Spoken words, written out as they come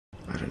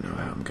I don't know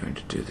how I'm going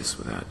to do this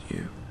without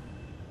you.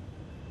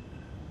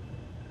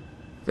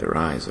 Their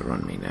eyes are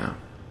on me now.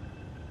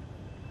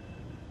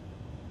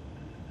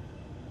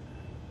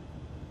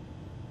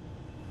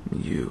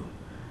 You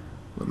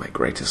were my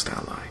greatest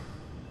ally.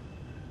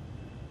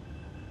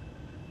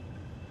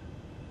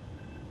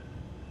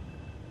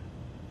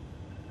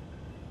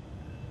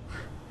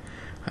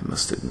 I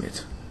must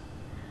admit,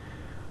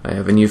 I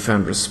have a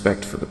newfound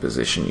respect for the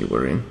position you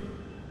were in.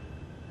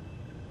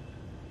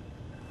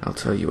 I'll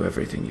tell you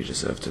everything you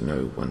deserve to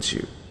know once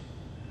you...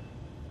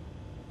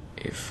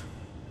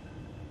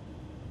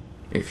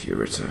 If you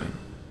return.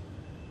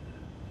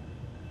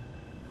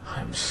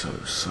 I'm so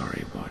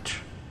sorry, Watch.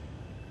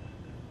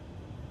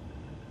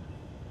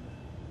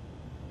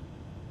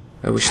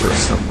 I wish there was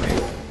some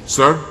way.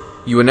 Sir?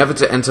 You were never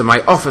to enter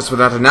my office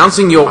without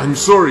announcing your... I'm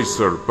sorry,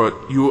 sir, but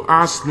you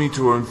asked me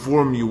to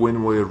inform you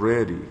when we're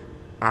ready.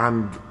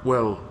 And,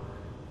 well,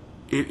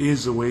 it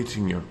is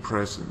awaiting your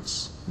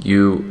presence.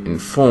 You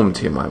informed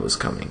him I was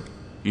coming.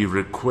 He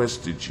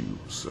requested you,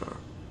 sir.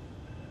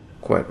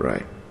 Quite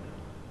right.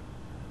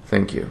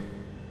 Thank you.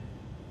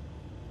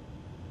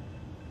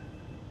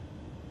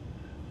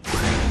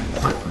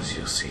 What was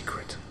your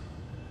secret?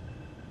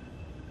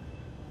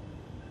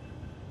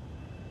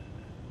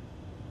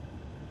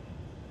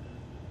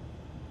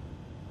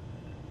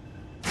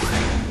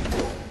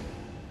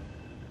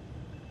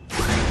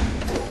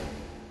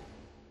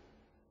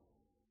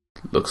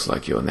 Looks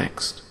like you're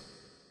next.